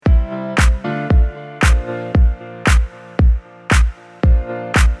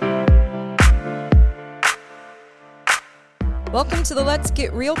Welcome to the Let's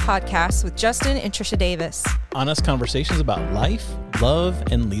Get Real podcast with Justin and Trisha Davis. Honest conversations about life, love,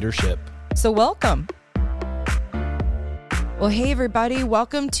 and leadership. So welcome. Well, hey everybody,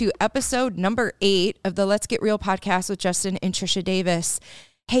 welcome to episode number 8 of the Let's Get Real podcast with Justin and Trisha Davis.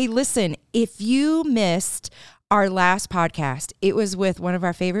 Hey, listen, if you missed our last podcast, it was with one of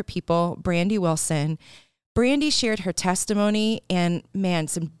our favorite people, Brandy Wilson. Brandy shared her testimony and, man,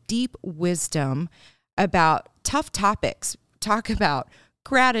 some deep wisdom about tough topics. Talk about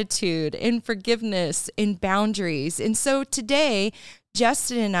gratitude and forgiveness and boundaries. And so today,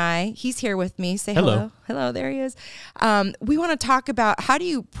 Justin and I, he's here with me. Say hello. Hello, there he is. We want to talk about how do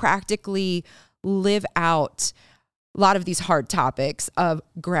you practically live out a lot of these hard topics of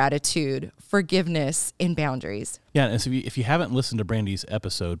gratitude, forgiveness, and boundaries. Yeah, and so if you haven't listened to Brandy's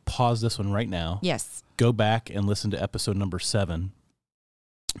episode, pause this one right now. Yes. Go back and listen to episode number 7.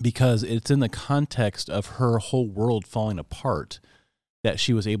 Because it's in the context of her whole world falling apart that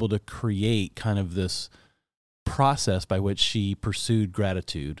she was able to create kind of this process by which she pursued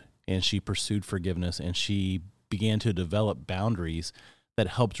gratitude and she pursued forgiveness and she began to develop boundaries that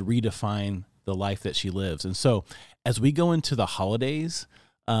helped redefine the life that she lives. And so as we go into the holidays,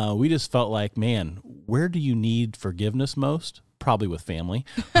 we just felt like, man, where do you need forgiveness most? Probably with family.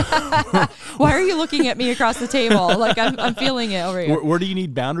 Why are you looking at me across the table? Like I'm feeling it over here. Where do you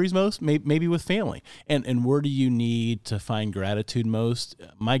need boundaries most? Maybe with family. And where do you need to find gratitude most?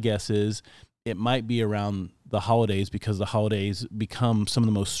 My guess is it might be around the holidays because the holidays become some of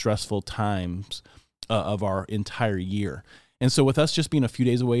the most stressful times of our entire year. And so with us just being a few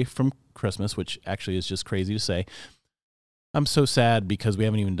days away from Christmas, which actually is just crazy to say, I'm so sad because we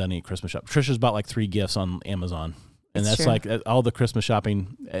haven't even done any Christmas shopping. Trisha's bought like 3 gifts on Amazon. And that's true. Like all the Christmas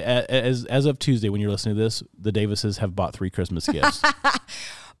shopping. As of Tuesday, when you're listening to this, the Davises have bought 3 Christmas gifts.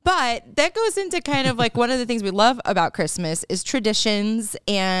 But that goes into kind of like one of the things we love about Christmas is traditions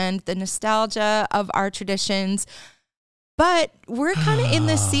and the nostalgia of our traditions. But we're kind of in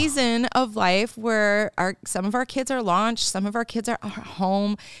this season of life where some of our kids are launched, some of our kids are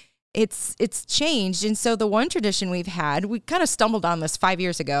home. It's changed. And so the one tradition we've had, we kind of stumbled on this 5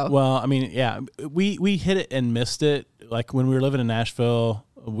 years ago. Well, I mean, yeah, we hit it and missed it. Like when we were living in Nashville,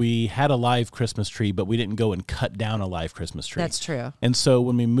 we had a live Christmas tree, but we didn't go and cut down a live Christmas tree. That's true. And so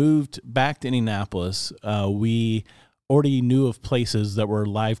when we moved back to Indianapolis, we already knew of places that were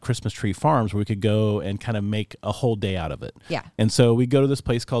live Christmas tree farms where we could go and kind of make a whole day out of it. Yeah. And so we go to this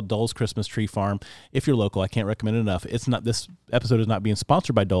place called Dole's Christmas Tree Farm. If you're local, I can't recommend it enough. It's not, this episode is not being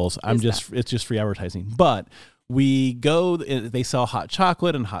sponsored by Dole's. It's just free advertising. But we go, they sell hot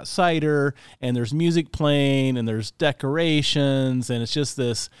chocolate and hot cider, and there's music playing, and there's decorations, and it's just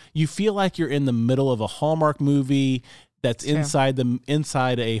this, you feel like you're in the middle of a Hallmark movie that's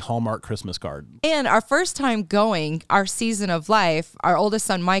inside a Hallmark Christmas card. And our first time going, our season of life, our oldest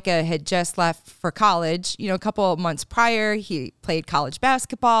son, Micah, had just left for college. You know, a couple of months prior, he played college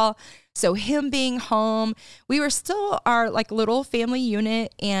basketball. So him being home, we were still our like little family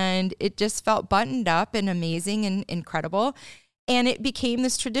unit, and it just felt buttoned up and amazing and incredible. And it became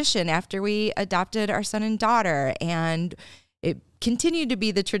this tradition after we adopted our son and daughter. And it continued to be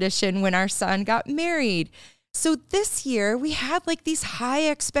the tradition when our son got married. So this year we had like these high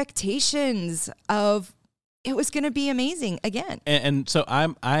expectations of it was going to be amazing again. And so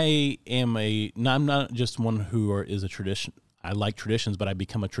I'm not just one who is a tradition. I like traditions, but I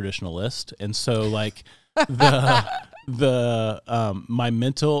become a traditionalist. And so like my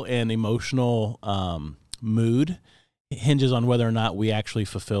mental and emotional mood hinges on whether or not we actually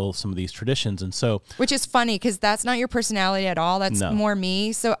fulfill some of these traditions. And so, which is funny because that's not your personality at all. That's more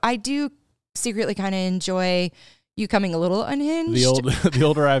me. So I do secretly kind of enjoy you coming a little unhinged. The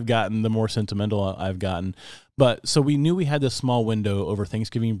older I've gotten, the more sentimental I've gotten. But so we knew we had this small window over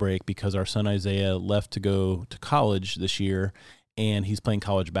Thanksgiving break because our son Isaiah left to go to college this year, and he's playing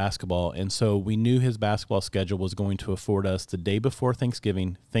college basketball. And so we knew his basketball schedule was going to afford us the day before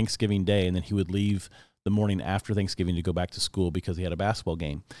Thanksgiving Day, and then he would leave the morning after Thanksgiving to go back to school because he had a basketball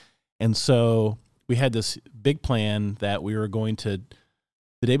game. And so we had this big plan that we were going to,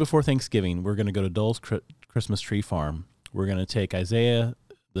 the day before Thanksgiving, we're going to go to Dole's Christmas Tree Farm. We're going to take Isaiah,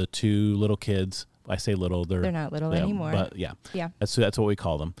 the 2 little kids. I say little. They're not little anymore. But yeah. That's what we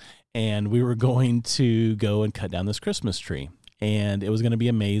call them. And we were going to go and cut down this Christmas tree. And it was going to be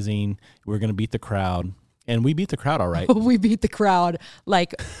amazing. We were going to beat the crowd. And we beat the crowd all right. We beat the crowd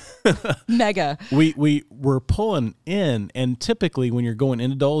like mega. We were pulling in. And typically when you're going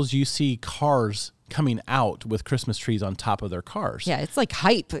into Dole's, you see cars coming out with Christmas trees on top of their cars. Yeah, it's like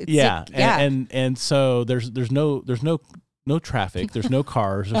hype. It's yeah, like, and so there's no traffic, there's no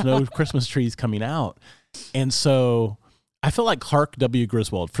cars, there's no Christmas trees coming out, and so I feel like Clark W.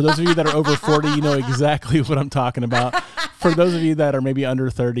 Griswold. For those of you that are over 40, you know exactly what I'm talking about. For those of you that are maybe under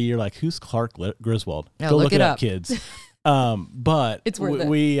 30, you're like, who's Clark Griswold? No, Go look it up, up. kids. But it's worth it.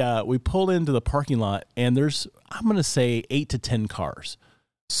 We pulled into the parking lot, and there's, I'm going to say, 8 to 10 cars.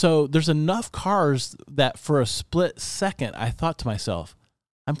 So there's enough cars that for a split second, I thought to myself,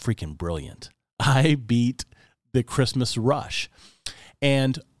 I'm freaking brilliant. I beat the Christmas rush.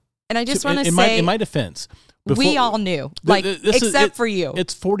 And I just want to say, in my defense, we all knew, except for you.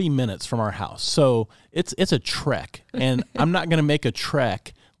 It's 40 minutes from our house, so it's a trek, and I'm not going to make a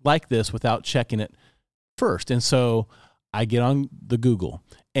trek like this without checking it first. And so I get on the Google,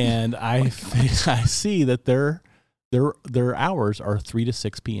 and I see that their hours are 3 to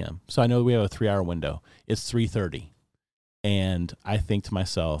 6 p.m. So I know we have a 3-hour window. It's 3:30, and I think to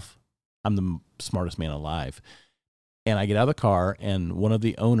myself, I'm the smartest man alive. And I get out of the car, and one of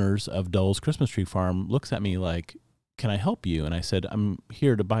the owners of Dole's Christmas Tree Farm looks at me like, can I help you? And I said, I'm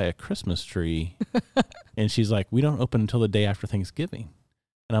here to buy a Christmas tree. And she's like, we don't open until the day after Thanksgiving.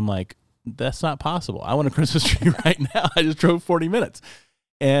 And I'm like, that's not possible. I want a Christmas tree right now. I just drove 40 minutes.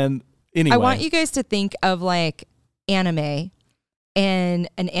 And anyway. I want you guys to think of like anime, and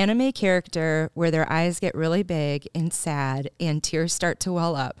an anime character where their eyes get really big and sad and tears start to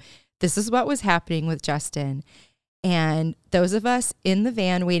well up. This is what was happening with Justin. And those of us in the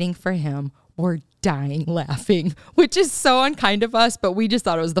van waiting for him were dying laughing, which is so unkind of us, but we just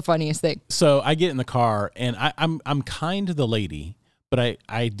thought it was the funniest thing. So I get in the car, and I'm kind to the lady, but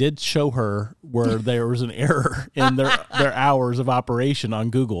I did show her where there was an error in their hours of operation on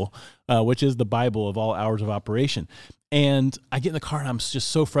Google, which is the Bible of all hours of operation. And I get in the car, and I'm just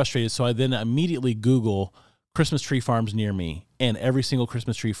so frustrated. So I then immediately Google Christmas tree farms near me, and every single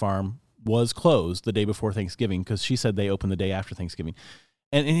Christmas tree farm was closed the day before Thanksgiving, because she said they opened the day after Thanksgiving.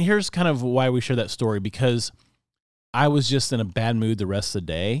 And here's kind of why we share that story, because I was just in a bad mood the rest of the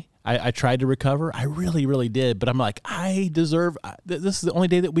day. I tried to recover. I really, really did. But I'm like, this is the only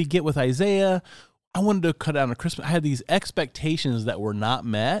day that we get with Isaiah. I wanted to cut down on Christmas. I had these expectations that were not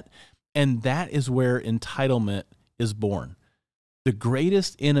met. And that is where entitlement is born. The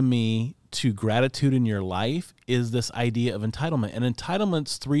greatest enemy to gratitude in your life is this idea of entitlement. And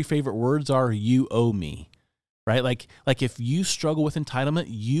entitlement's 3 favorite words are you owe me, right? Like if you struggle with entitlement,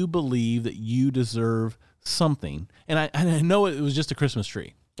 you believe that you deserve something. And I know it was just a Christmas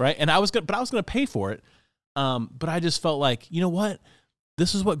tree, right? And I was going to pay for it. But I just felt like, you know what?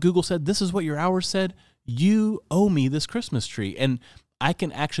 This is what Google said. This is what your hours said. You owe me this Christmas tree. And I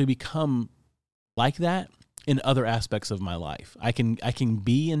can actually become like that in other aspects of my life. I can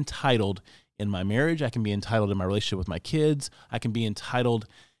be entitled in my marriage. I can be entitled in my relationship with my kids. I can be entitled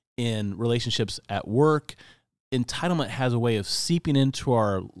in relationships at work. Entitlement has a way of seeping into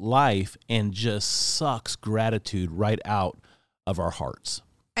our life and just sucks gratitude right out of our hearts.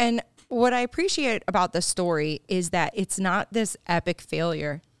 And what I appreciate about the story is that it's not this epic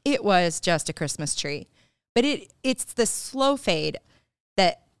failure. It was just a Christmas tree. But it's the slow fade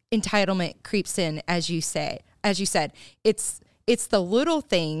that entitlement creeps in, as you said. It's the little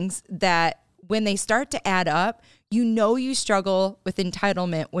things that when they start to add up, you struggle with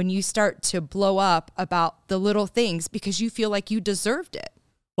entitlement when you start to blow up about the little things because you feel like you deserved it.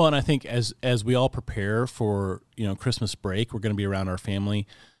 Well, and I think as we all prepare for, Christmas break, we're going to be around our family.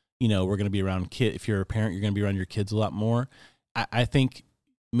 We're going to be around kids. If you're a parent, you're going to be around your kids a lot more. I think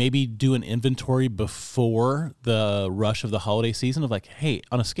maybe do an inventory before the rush of the holiday season of like, hey,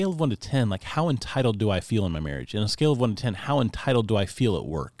 on a scale of 1 to 10, like how entitled do I feel in my marriage? On a scale of 1 to 10, how entitled do I feel at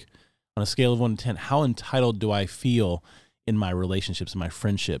work? On a scale of 1 to 10, how entitled do I feel in my relationships, in my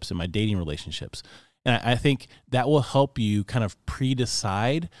friendships, in my dating relationships? And I think that will help you kind of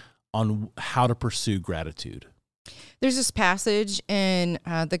pre-decide on how to pursue gratitude. There's this passage in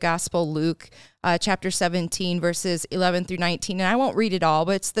the Gospel Luke, chapter 17, verses 11 through 19, and I won't read it all,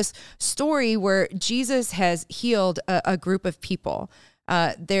 but it's this story where Jesus has healed a group of people.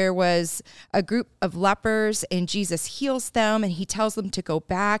 There was a group of lepers, and Jesus heals them, and he tells them to go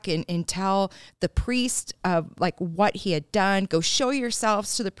back and tell the priest like what he had done. Go show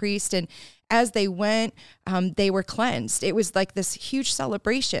yourselves to the priest. And as they went, they were cleansed. It was like this huge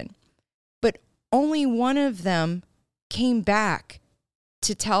celebration. But only one of them came back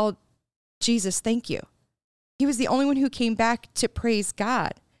to tell Jesus, thank you. He was the only one who came back to praise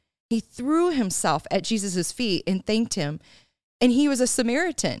God. He threw himself at Jesus' feet and thanked him. And he was a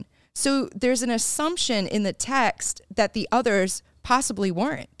Samaritan. So there's an assumption in the text that the others possibly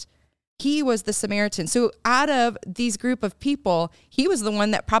weren't. He was the Samaritan. So out of these group of people, he was the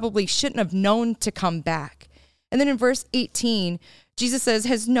one that probably shouldn't have known to come back. And then in verse 18, Jesus says,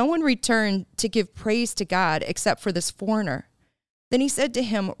 has no one returned to give praise to God except for this foreigner? Then he said to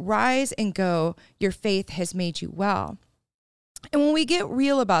him, rise and go, your faith has made you well. And when we get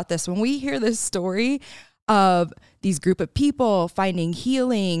real about this, when we hear this story of these group of people finding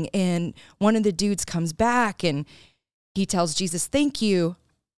healing, and one of the dudes comes back and he tells Jesus, thank you.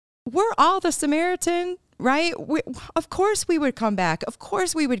 We're all the Samaritan, right? Of course we would come back. Of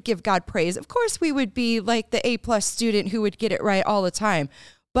course we would give God praise. Of course we would be like the A+ student who would get it right all the time.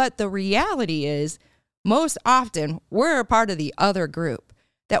 But the reality is, most often we're a part of the other group,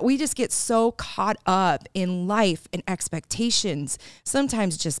 that we just get so caught up in life and expectations,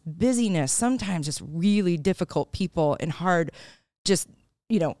 sometimes just busyness, sometimes just really difficult people and hard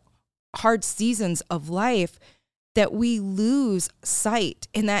seasons of life, that we lose sight,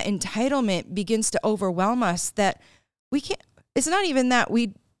 and that entitlement begins to overwhelm us, that we can't, it's not even that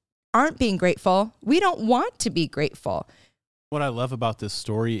we aren't being grateful. We don't want to be grateful. What I love about this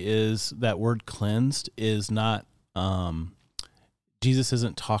story is that word cleansed is not, Jesus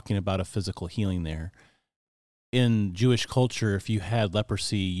isn't talking about a physical healing there. In Jewish culture, if you had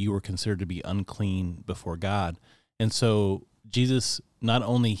leprosy, you were considered to be unclean before God. And so Jesus not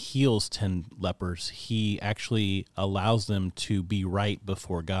only heals 10 lepers, he actually allows them to be right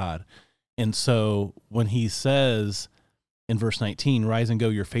before God. And so when he says in verse 19, rise and go,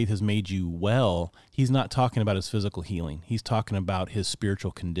 your faith has made you well, he's not talking about his physical healing. He's talking about his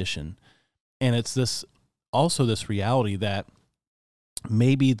spiritual condition. And it's this reality that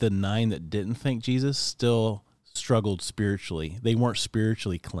maybe the 9 that didn't think Jesus still struggled spiritually. They weren't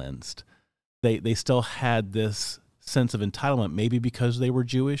spiritually cleansed. They still had this sense of entitlement, maybe because they were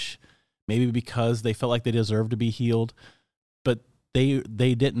Jewish, maybe because they felt like they deserved to be healed, but they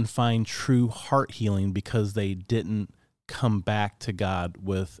didn't find true heart healing because they didn't come back to God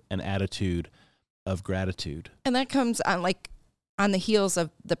with an attitude of gratitude. And that comes on the heels of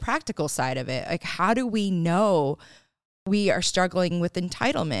the practical side of it. Like, how do we know we are struggling with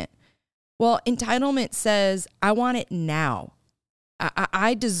entitlement? Well, entitlement says, I want it now.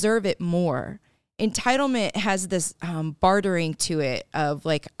 I deserve it more. Entitlement has this bartering to it of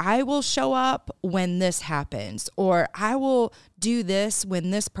like, I will show up when this happens, or I will do this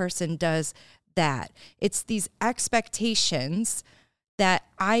when this person does that. It's these expectations that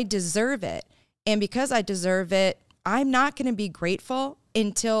I deserve it. And because I deserve it, I'm not going to be grateful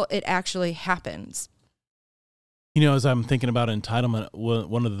until it actually happens. You know, as I'm thinking about entitlement,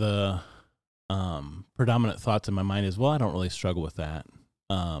 one of the predominant thoughts in my mind is, well, I don't really struggle with that.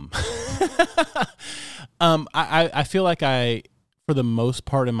 I feel like for the most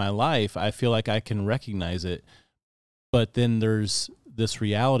part in my life, I feel like I can recognize it. But then there's this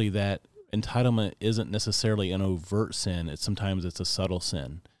reality that entitlement isn't necessarily an overt sin. Sometimes it's a subtle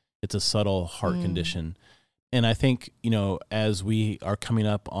sin. It's a subtle heart condition. And I think, you know, as we are coming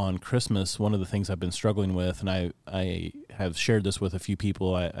up on Christmas, one of the things I've been struggling with, and I have shared this with a few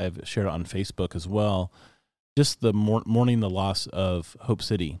people, I've shared it on Facebook as well, just the mourning the loss of Hope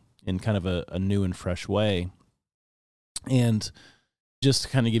City in kind of a new and fresh way. And just to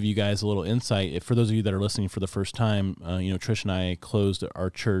kind of give you guys a little insight, for those of you that are listening for the first time, Trish and I closed our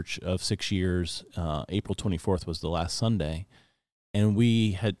church of 6 years. April 24th was the last Sunday. And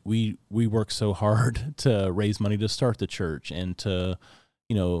we worked so hard to raise money to start the church and to,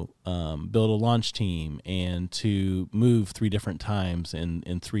 build a launch team and to move 3 different times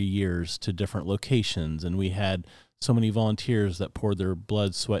in 3 years to different locations. And we had so many volunteers that poured their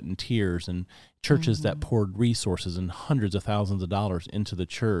blood, sweat, and tears, and churches that poured resources and hundreds of thousands of dollars into the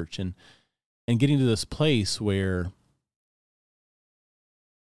church. And getting to this place where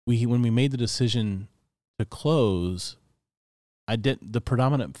when we made the decision to close, the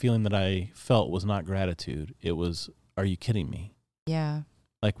predominant feeling that I felt was not gratitude. It was, are you kidding me? Yeah.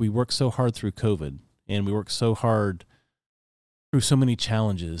 Like, we worked so hard through COVID, and we worked so hard through so many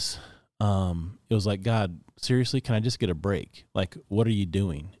challenges. It was like, God, seriously, can I just get a break? Like, what are you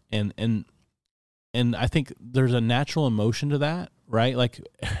doing? And I think there's a natural emotion to that, right? Like,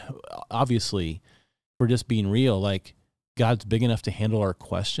 obviously, we're just being real. Like, God's big enough to handle our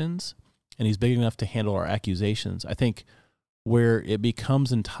questions, and he's big enough to handle our accusations. I think where it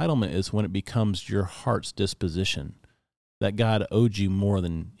becomes entitlement is when it becomes your heart's disposition, that God owed you more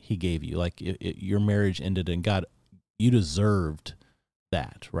than he gave you. Like, your marriage ended, and God, you deserved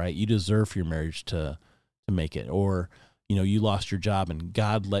that, right? You deserve for your marriage to make it. Or, you lost your job and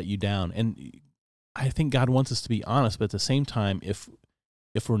God let you down. And I think God wants us to be honest, but at the same time, if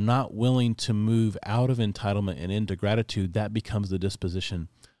we're not willing to move out of entitlement and into gratitude, that becomes the disposition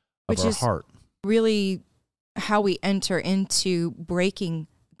of our heart. Really how we enter into breaking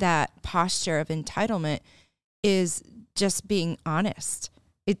that posture of entitlement is just being honest.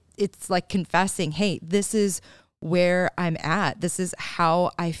 It's like confessing, hey, this is where I'm at. This is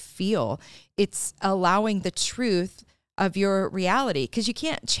how I feel. It's allowing the truth of your reality, because you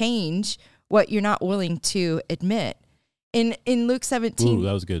can't change what you're not willing to admit. In Luke 17. Ooh,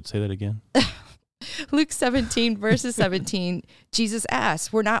 that was good. Say that again. Luke 17 verses 17, Jesus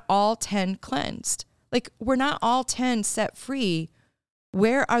asks, we're not all 10 cleansed? Like, we're not all 10 set free.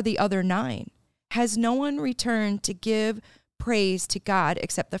 Where are the other 9? Has no one returned to give praise to God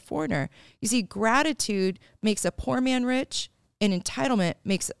except the foreigner? You see, gratitude makes a poor man rich, and entitlement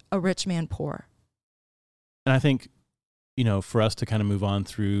makes a rich man poor. And I think, for us to kind of move on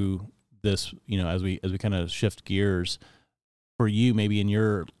through this, as we kind of shift gears, for you, maybe in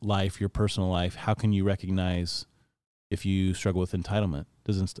your life, your personal life, how can you recognize if you struggle with entitlement?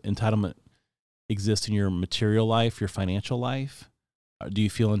 Does entitlement exist in your material life, your financial life? Do you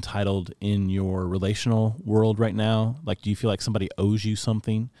feel entitled in your relational world right now? Like, do you feel like somebody owes you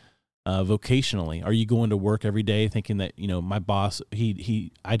something? Vocationally, are you going to work every day thinking that, my boss,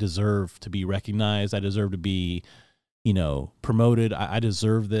 I deserve to be recognized. I deserve to be, promoted. I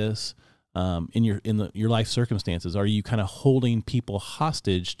deserve this. In your life circumstances, are you kind of holding people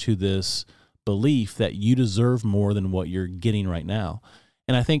hostage to this belief that you deserve more than what you're getting right now?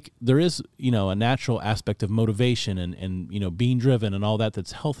 And I think there is, a natural aspect of motivation and being driven and all that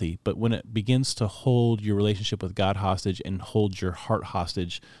that's healthy. But when it begins to hold your relationship with God hostage and hold your heart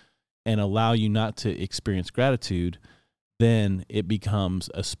hostage and allow you not to experience gratitude, then it becomes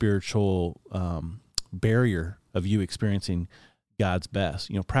a spiritual barrier of you experiencing God's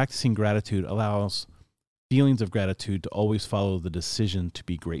best. Practicing gratitude allows feelings of gratitude to always follow the decision to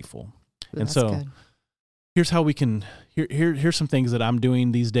be grateful. And That's so good. Here's how we can, here's some things that I'm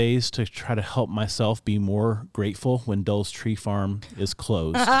doing these days to try to help myself be more grateful when Dell's Tree Farm is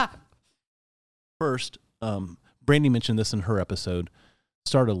closed. First, Brandy mentioned this in her episode,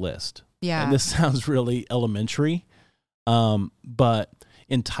 start a list. Yeah. And this sounds really elementary, but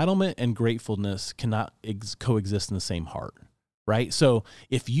entitlement and gratefulness cannot coexist in the same heart, right? So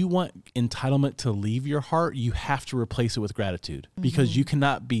if you want entitlement to leave your heart, you have to replace it with gratitude, because you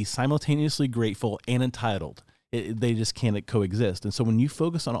cannot be simultaneously grateful and entitled. They just can't coexist. And so when you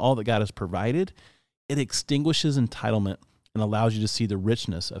focus on all that God has provided, it extinguishes entitlement and allows you to see the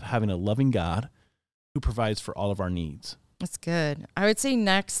richness of having a loving God who provides for all of our needs. That's good. I would say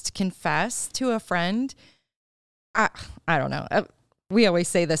next, confess to a friend. I don't know. We always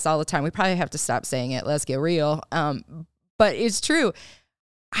say this all the time. We probably have to stop saying it. Let's get real. But it's true.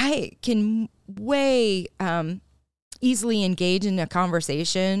 I can way easily engage in a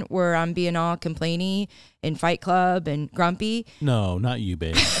conversation where I'm being all complainy and Fight Club and grumpy. No, not you,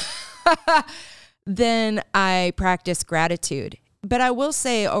 babe. Then I practice gratitude. But I will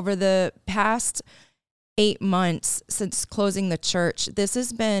say, over the past 8 months since closing the church, this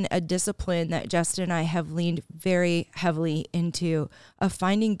has been a discipline that Justin and I have leaned very heavily into, of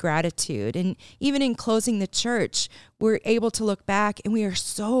finding gratitude. And even in closing the church, we're able to look back and we are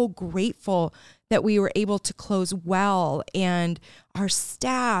so grateful that we were able to close well, and our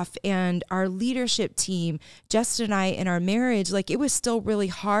staff and our leadership team, Justin and I, in our marriage, like, it was still really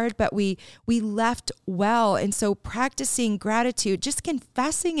hard, but we left well. And so practicing gratitude, just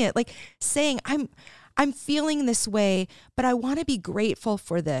confessing it, like saying, I'm feeling this way, but I want to be grateful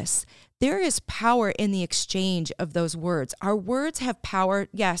for this. There is power in the exchange of those words. Our words have power,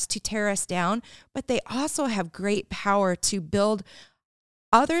 yes, to tear us down, but they also have great power to build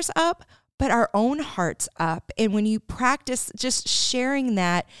others up, but our own hearts up. And when you practice just sharing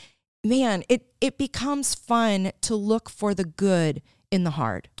that, man, it becomes fun to look for the good in the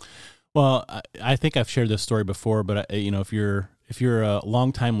hard. Well, I think I've shared this story before, but if you're a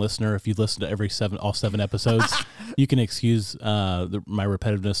longtime listener, if you've listened to all seven episodes, you can excuse my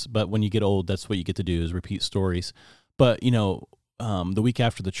repetitiveness. But when you get old, that's what you get to do, is repeat stories. But the week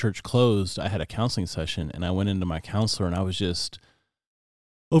after the church closed, I had a counseling session, and I went into my counselor, and I was just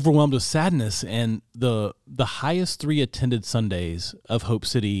overwhelmed with sadness. And the highest 3 attended Sundays of Hope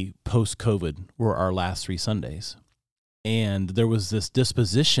City post-COVID were our last 3 Sundays. And there was this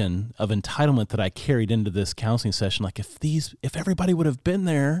disposition of entitlement that I carried into this counseling session. Like, if everybody would have been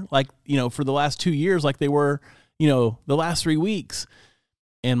there, like, for the last 2 years, like they were, the last 3 weeks.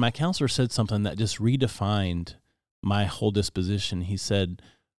 And my counselor said something that just redefined my whole disposition. He said,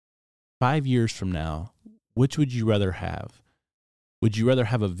 5 years from now, which would you rather have? Would you rather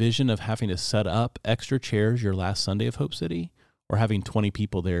have a vision of having to set up extra chairs your last Sunday of Hope City, or having 20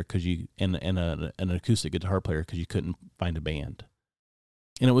 people there because and an acoustic guitar player because you couldn't find a band?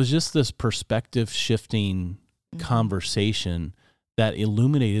 And it was just this perspective shifting conversation that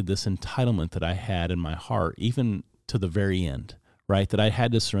illuminated this entitlement that I had in my heart, even to the very end, right? That I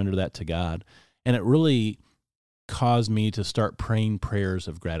had to surrender that to God. And it really caused me to start praying prayers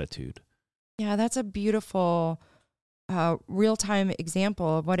of gratitude. Yeah, that's a beautiful real-time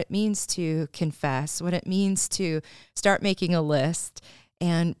example of what it means to confess, what it means to start making a list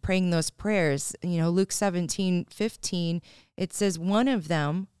and praying those prayers. Luke 17:15, it says, one of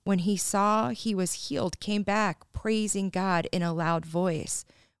them, when he saw he was healed, came back praising God in a loud voice.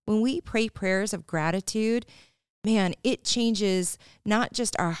 When we pray prayers of gratitude, man, it changes not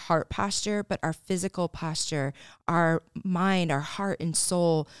just our heart posture, but our physical posture, our mind, our heart and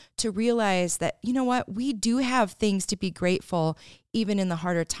soul, to realize that, you know what, we do have things to be grateful, even in the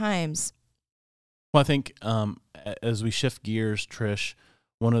harder times. Well, I think as we shift gears, Trish,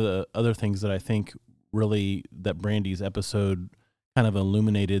 one of the other things that I think really that Brandy's episode kind of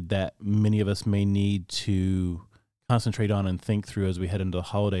illuminated that many of us may need to concentrate on and think through as we head into the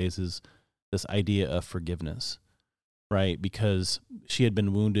holidays is this idea of forgiveness. Right, because she had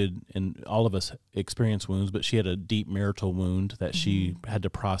been wounded, and all of us experience wounds, but she had a deep marital wound that she had to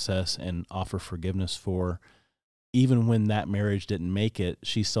process and offer forgiveness for. Even when that marriage didn't make it,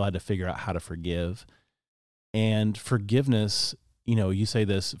 she still had to figure out how to forgive. And forgiveness, you say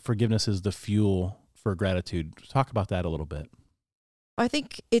this, forgiveness is the fuel for gratitude. Talk about that a little bit. I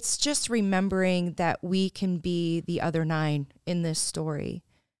think it's just remembering that we can be the other 9 in this story.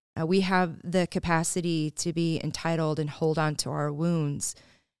 We have the capacity to be entitled and hold on to our wounds.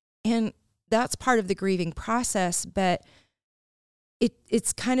 And that's part of the grieving process, but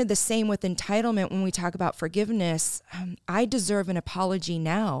it's kind of the same with entitlement when we talk about forgiveness. I deserve an apology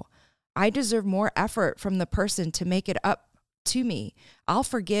now. I deserve more effort from the person to make it up to me. I'll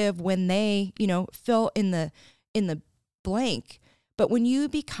forgive when they, fill in the blank. But when you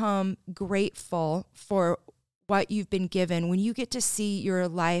become grateful for what you've been given, when you get to see your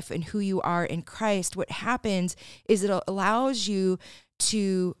life and who you are in Christ, what happens is it allows you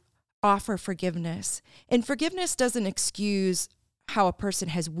to offer forgiveness. And forgiveness doesn't excuse how a person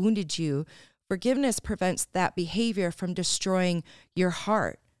has wounded you. Forgiveness prevents that behavior from destroying your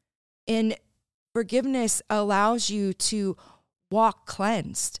heart. And forgiveness allows you to walk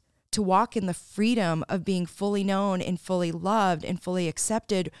cleansed, to walk in the freedom of being fully known and fully loved and fully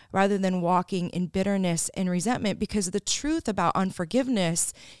accepted, rather than walking in bitterness and resentment. Because the truth about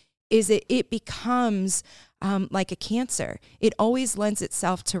unforgiveness is it becomes like a cancer. It always lends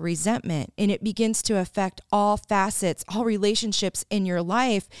itself to resentment, and it begins to affect all facets, all relationships in your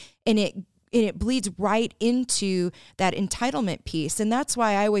life, and it bleeds right into that entitlement piece. And that's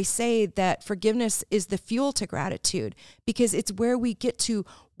why I always say that forgiveness is the fuel to gratitude, because it's where we get to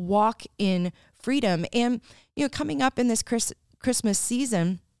walk in freedom. And, coming up in this Christmas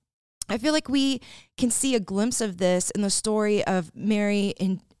season, I feel like we can see a glimpse of this in the story of Mary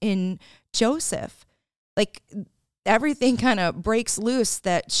and Joseph. Like, everything kind of breaks loose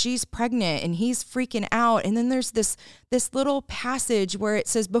that she's pregnant and he's freaking out. And then there's this little passage where it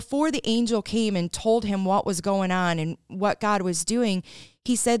says, before the angel came and told him what was going on and what God was doing,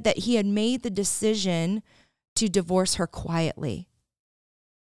 he said that he had made the decision to divorce her quietly.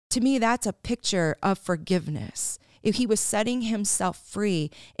 To me, that's a picture of forgiveness. If he was setting himself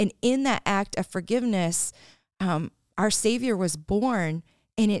free, and in that act of forgiveness, our Savior was born,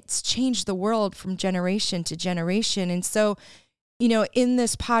 and it's changed the world from generation to generation. And so, in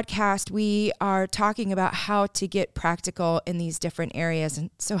this podcast, we are talking about how to get practical in these different areas. And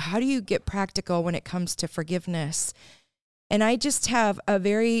so how do you get practical when it comes to forgiveness? And I just have a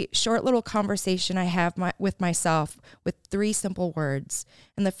very short little conversation I have with myself with 3 simple words.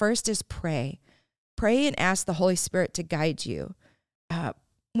 And the first is pray. Pray and ask the Holy Spirit to guide you.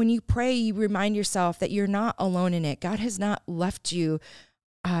 When you pray, you remind yourself that you're not alone in it. God has not left you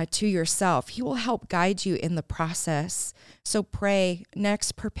to yourself. He will help guide you in the process. So pray.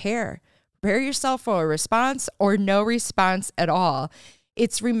 Next, prepare. Prepare yourself for a response or no response at all.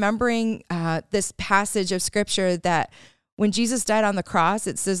 It's remembering this passage of scripture that when Jesus died on the cross,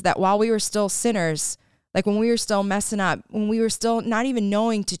 it says that while we were still sinners, like when we were still messing up, when we were still not even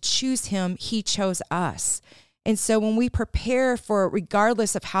knowing to choose him, he chose us. And so when we prepare for,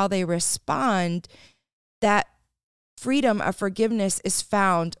 regardless of how they respond, that freedom of forgiveness is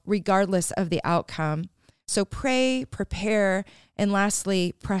found regardless of the outcome. So pray, prepare, and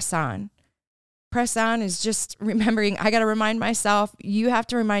lastly, press on. Press on is just remembering, I got to remind myself, you have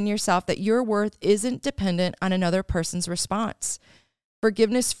to remind yourself that your worth isn't dependent on another person's response.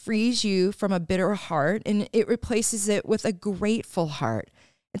 Forgiveness frees you from a bitter heart, and it replaces it with a grateful heart.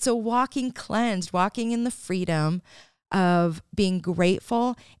 And so walking cleansed, walking in the freedom of being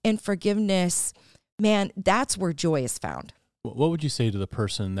grateful and forgiveness, man, that's where joy is found. What would you say to the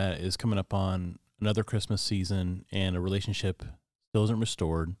person that is coming up on another Christmas season and a relationship still isn't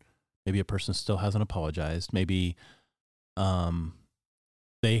restored. Maybe a person still hasn't apologized. Maybe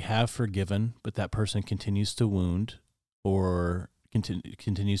they have forgiven, but that person continues to wound or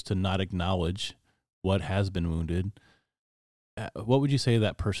continues to not acknowledge what has been wounded. What would you say to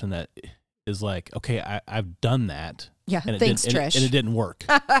that person that is like, okay, I've done that. Yeah, and thanks, Trish. And it didn't work,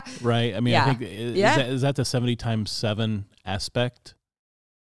 right? I mean, Yeah. I think, is that the 70 times 7 aspect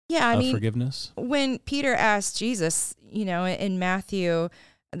Yeah, of forgiveness? When Peter asked Jesus, in Matthew,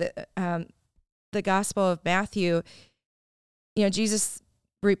 the Gospel of Matthew, Jesus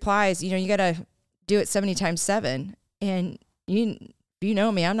replies, you got to do it 70 times 7. And you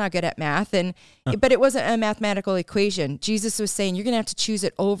know me, I'm not good at math. But it wasn't a mathematical equation. Jesus was saying, you're going to have to choose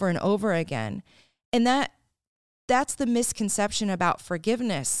it over and over again. And that's the misconception about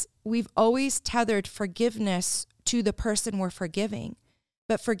forgiveness. We've always tethered forgiveness to the person we're forgiving.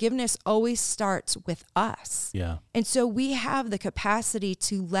 But forgiveness always starts with us. Yeah. And so we have the capacity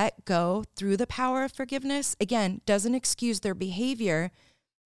to let go through the power of forgiveness. Again, doesn't excuse their behavior,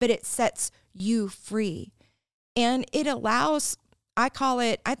 but it sets you free. And it allows, I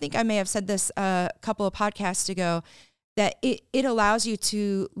think I may have said this a couple of podcasts ago, that it allows you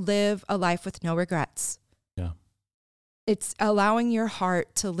to live a life with no regrets. Yeah. It's allowing your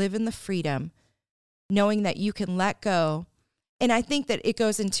heart to live in the freedom, knowing that you can let go. And I think that it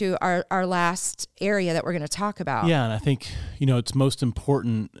goes into our last area that we're going to talk about. Yeah, and I think, it's most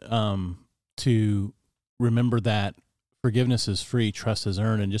important to remember that forgiveness is free, trust is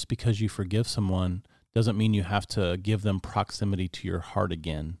earned, and just because you forgive someone doesn't mean you have to give them proximity to your heart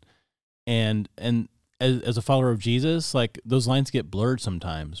again. And as a follower of Jesus, like those lines get blurred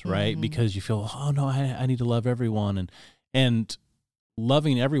sometimes, right? Mm-hmm. Because you feel, oh no, I need to love everyone. And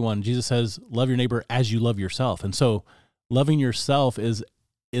loving everyone, Jesus says, love your neighbor as you love yourself. And so loving yourself is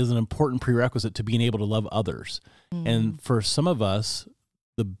an important prerequisite to being able to love others. Mm-hmm. And for some of us,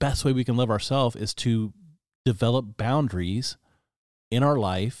 the best way we can love ourselves is to develop boundaries in our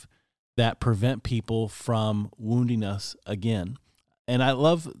life that prevent people from wounding us again. And I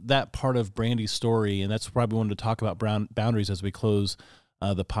love that part of Brandy's story, and that's probably wanted to talk about boundaries as we close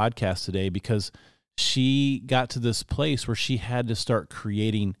the podcast today, because she got to this place where she had to start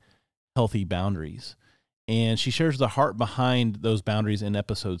creating healthy boundaries. And she shares the heart behind those boundaries in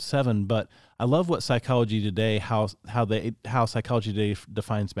episode 7. But I love what Psychology Today, how Psychology Today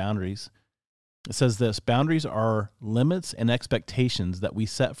defines boundaries. It says this: boundaries are limits and expectations that we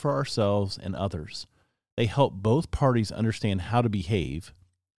set for ourselves and others. They help both parties understand how to behave,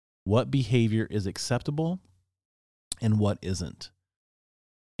 what behavior is acceptable, and what isn't.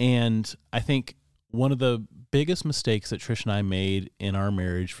 And I think one of the biggest mistakes that Trish and I made in our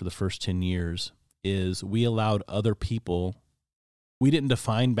marriage for the first 10 years is we allowed other people, we didn't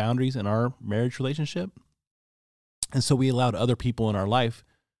define boundaries in our marriage relationship. And so we allowed other people in our life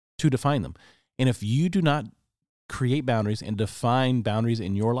to define them. And if you do not create boundaries and define boundaries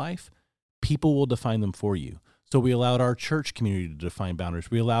in your life, people will define them for you. So we allowed our church community to define boundaries.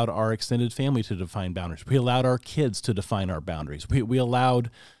 We allowed our extended family to define boundaries. We allowed our kids to define our boundaries. We allowed,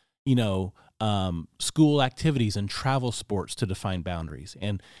 school activities and travel sports to define boundaries.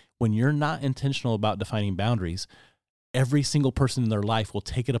 And when you're not intentional about defining boundaries, every single person in their life will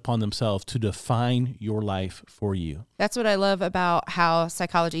take it upon themselves to define your life for you. That's what I love about how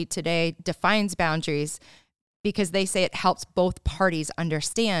Psychology Today defines boundaries, because they say it helps both parties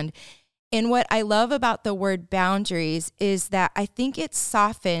understand. And what I love about the word boundaries is that I think it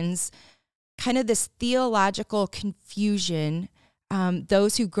softens kind of this theological confusion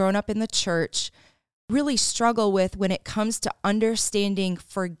those who've grown up in the church really struggle with when it comes to understanding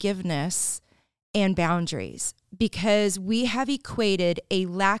forgiveness and boundaries, because we have equated a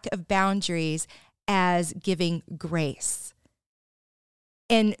lack of boundaries as giving grace.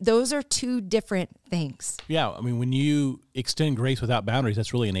 And those are two different things. Yeah, I mean, when you extend grace without boundaries,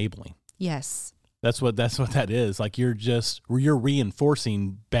 that's really enabling. Yes. That's what that is. Like you're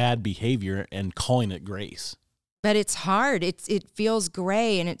reinforcing bad behavior and calling it grace. But it's hard. It feels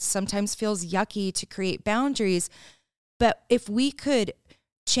gray, and it sometimes feels yucky to create boundaries. But if we could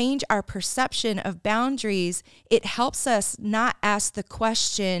change our perception of boundaries, it helps us not ask the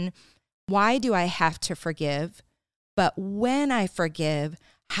question, why do I have to forgive? But when I forgive,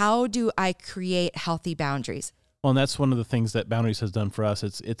 how do I create healthy boundaries? Well, and that's one of the things that boundaries has done for us.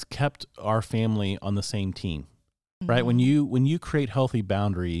 It's kept our family on the same team, right? Mm-hmm. When you create healthy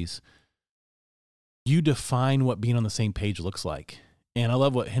boundaries, you define what being on the same page looks like. And I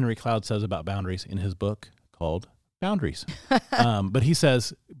love what Henry Cloud says about boundaries in his book called Boundaries. But he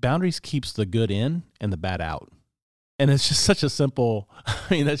says boundaries keeps the good in and the bad out. And it's just such a simple,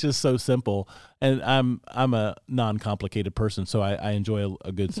 that's just so simple. And I'm a non-complicated person, so I enjoy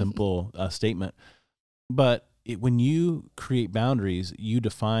a good, simple statement. But when you create boundaries, you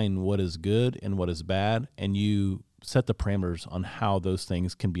define what is good and what is bad, and you set the parameters on how those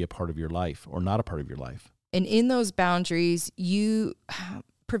things can be a part of your life or not a part of your life. And in those boundaries, you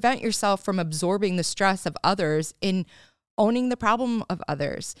prevent yourself from absorbing the stress of others in owning the problem of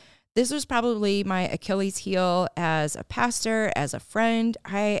others. This was probably my Achilles heel as a pastor, as a friend.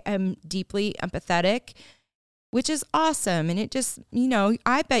 I am deeply empathetic, which is awesome. And it just,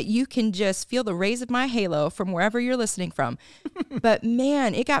 I bet you can just feel the rays of my halo from wherever you're listening from. But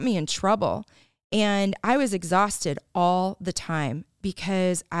man, it got me in trouble. And I was exhausted all the time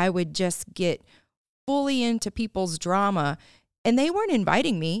because I would just get fully into people's drama, and they weren't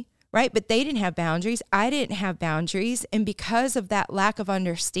inviting me, right? But they didn't have boundaries. I didn't have boundaries. And because of that lack of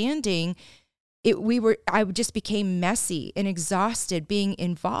understanding, I just became messy and exhausted being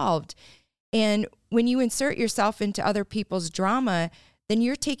involved. And when you insert yourself into other people's drama, then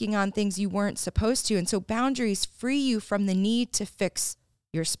you're taking on things you weren't supposed to. And so boundaries free you from the need to fix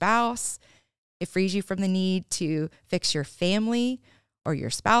your spouse. It frees you from the need to fix your family or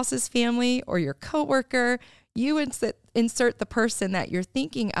your spouse's family or your coworker. You insert the person that you're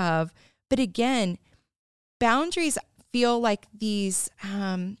thinking of. But again, boundaries feel like these,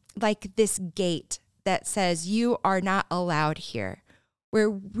 like this gate that says you are not allowed here, where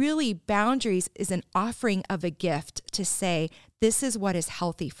really boundaries is an offering of a gift to say, this is what is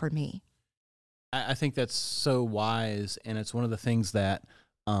healthy for me. I think that's so wise. And it's one of the things that,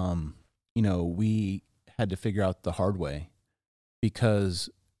 we had to figure out the hard way, because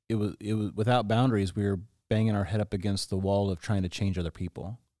it was without boundaries, we were banging our head up against the wall of trying to change other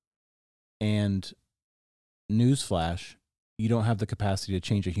people. And newsflash, you don't have the capacity to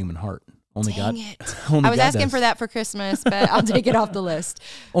change a human heart. Only Dang God. It. Only I was God asking does. for that for Christmas, but I'll take it off the list.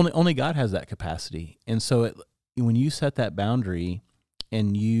 Only God has that capacity. And so when you set that boundary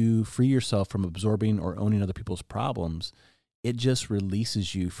and you free yourself from absorbing or owning other people's problems, it just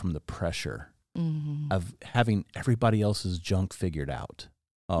releases you from the pressure of having everybody else's junk figured out.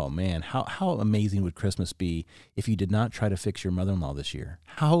 Oh man, how amazing would Christmas be if you did not try to fix your mother-in-law this year?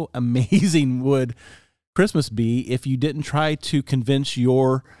 How amazing would Christmas be if you didn't try to convince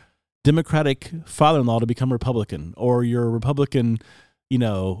your Democratic father-in-law to become Republican, or your Republican,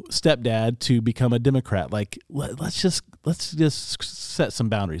 stepdad to become a Democrat? Like, let's just set some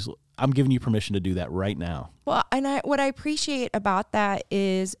boundaries. I'm giving you permission to do that right now. Well, and what I appreciate about that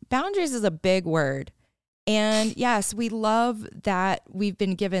is boundaries is a big word. And yes, we love that we've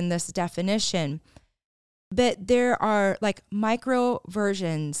been given this definition, but there are like micro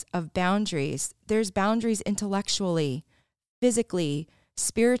versions of boundaries. There's boundaries intellectually, physically,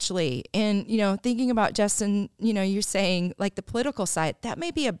 spiritually. And, thinking about Justin, you're saying like the political side, that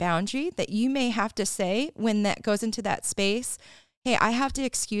may be a boundary that you may have to say when that goes into that space. Hey, I have to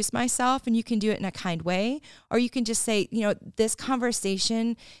excuse myself, and you can do it in a kind way. Or you can just say, this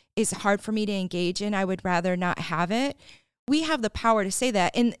conversation is hard for me to engage in. I would rather not have it. We have the power to say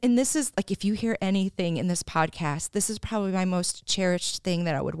that. And this is like, if you hear anything in this podcast, this is probably my most cherished thing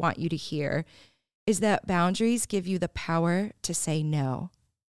that I would want you to hear, is that boundaries give you the power to say no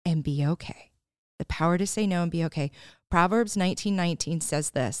and be okay. The power to say no and be okay. Proverbs 19:19 says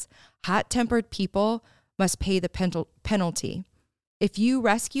this: hot-tempered people must pay the penalty. If you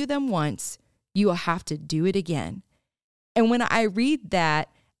rescue them once, you will have to do it again. And when I read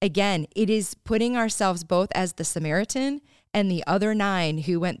that, again, it is putting ourselves both as the Samaritan and the other 9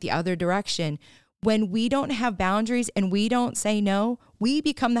 who went the other direction. When we don't have boundaries and we don't say no, we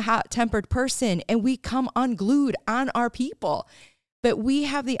become the hot-tempered person and we come unglued on our people. But we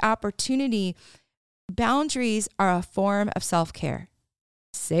have the opportunity. Boundaries are a form of self-care.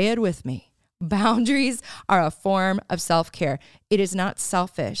 Say it with me. Boundaries are a form of self-care. It is not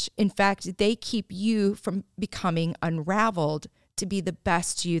selfish. In fact, they keep you from becoming unraveled to be the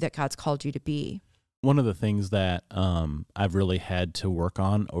best you that God's called you to be. One of the things that I've really had to work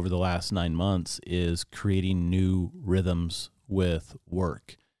on over the last 9 months is creating new rhythms with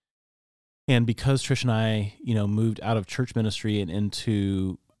work. And because Trish and I, moved out of church ministry and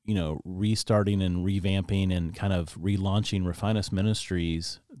into, restarting and revamping and kind of relaunching Refinus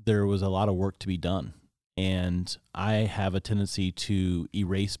Ministries, there was a lot of work to be done. And I have a tendency to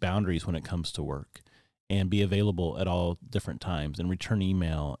erase boundaries when it comes to work and be available at all different times and return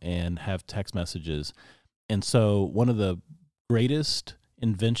email and have text messages. And so one of the greatest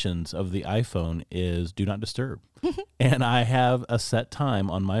inventions of the iPhone is do not disturb. And I have a set time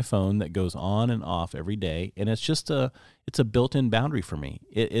on my phone that goes on and off every day. And it's just it's a built-in boundary for me.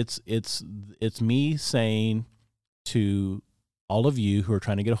 It's me saying, to all of you who are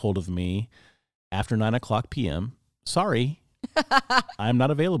trying to get a hold of me after 9:00 p.m., sorry, I'm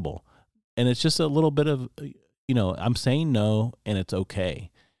not available. And it's just a little bit of, I'm saying no, and it's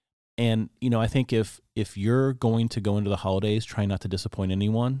okay. And, I think if you're going to go into the holidays trying not to disappoint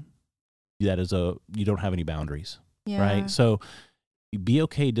anyone, you don't have any boundaries, right? So be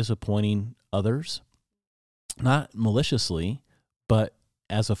okay disappointing others, not maliciously, but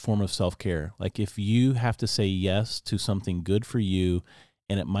as a form of self-care. Like if you have to say yes to something good for you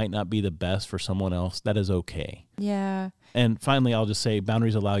and it might not be the best for someone else, that is okay. Yeah. And finally, I'll just say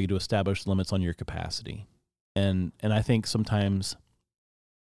boundaries allow you to establish limits on your capacity. And I think sometimes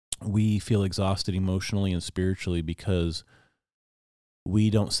we feel exhausted emotionally and spiritually because we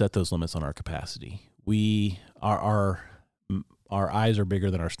don't set those limits on our capacity. Our eyes are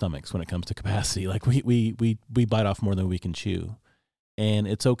bigger than our stomachs when it comes to capacity. Like we bite off more than we can chew. And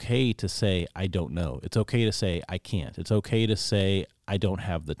it's okay to say, I don't know. It's okay to say, I can't. It's okay to say, I don't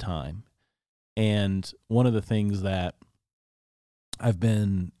have the time. And one of the things that I've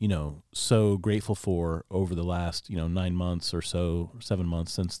been, so grateful for over the last, 9 months or so, 7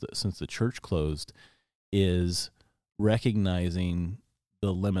 months since the church closed, is recognizing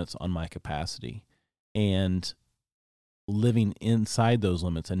the limits on my capacity and living inside those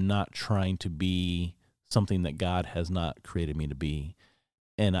limits and not trying to be something that God has not created me to be.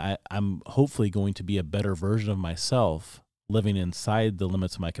 And I'm hopefully going to be a better version of myself living inside the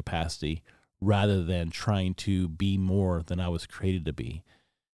limits of my capacity rather than trying to be more than I was created to be.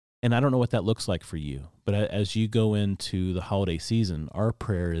 And I don't know what that looks like for you, but as you go into the holiday season, our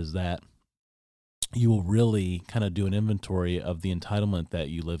prayer is that you will really kind of do an inventory of the entitlement that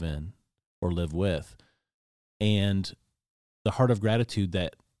you live in or live with, and the heart of gratitude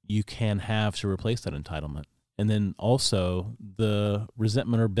that you can have to replace that entitlement. And then also the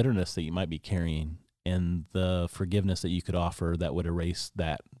resentment or bitterness that you might be carrying and the forgiveness that you could offer that would erase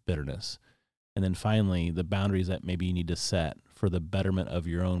that bitterness. And then finally, the boundaries that maybe you need to set for the betterment of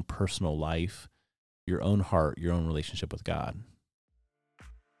your own personal life, your own heart, your own relationship with God.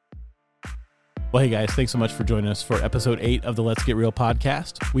 Well, hey guys, thanks so much for joining us for episode 8 of the Let's Get Real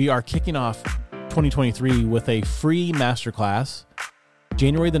podcast. We are kicking off 2023 with a free masterclass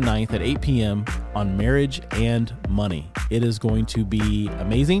January the 9th at 8 p.m. on marriage and money. It is going to be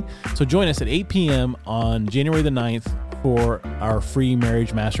amazing. So join us at 8 p.m. on January the 9th for our free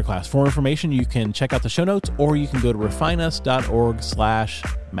marriage masterclass. For more information, you can check out the show notes or you can go to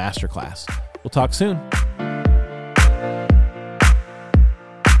refineus.org/masterclass. We'll talk soon.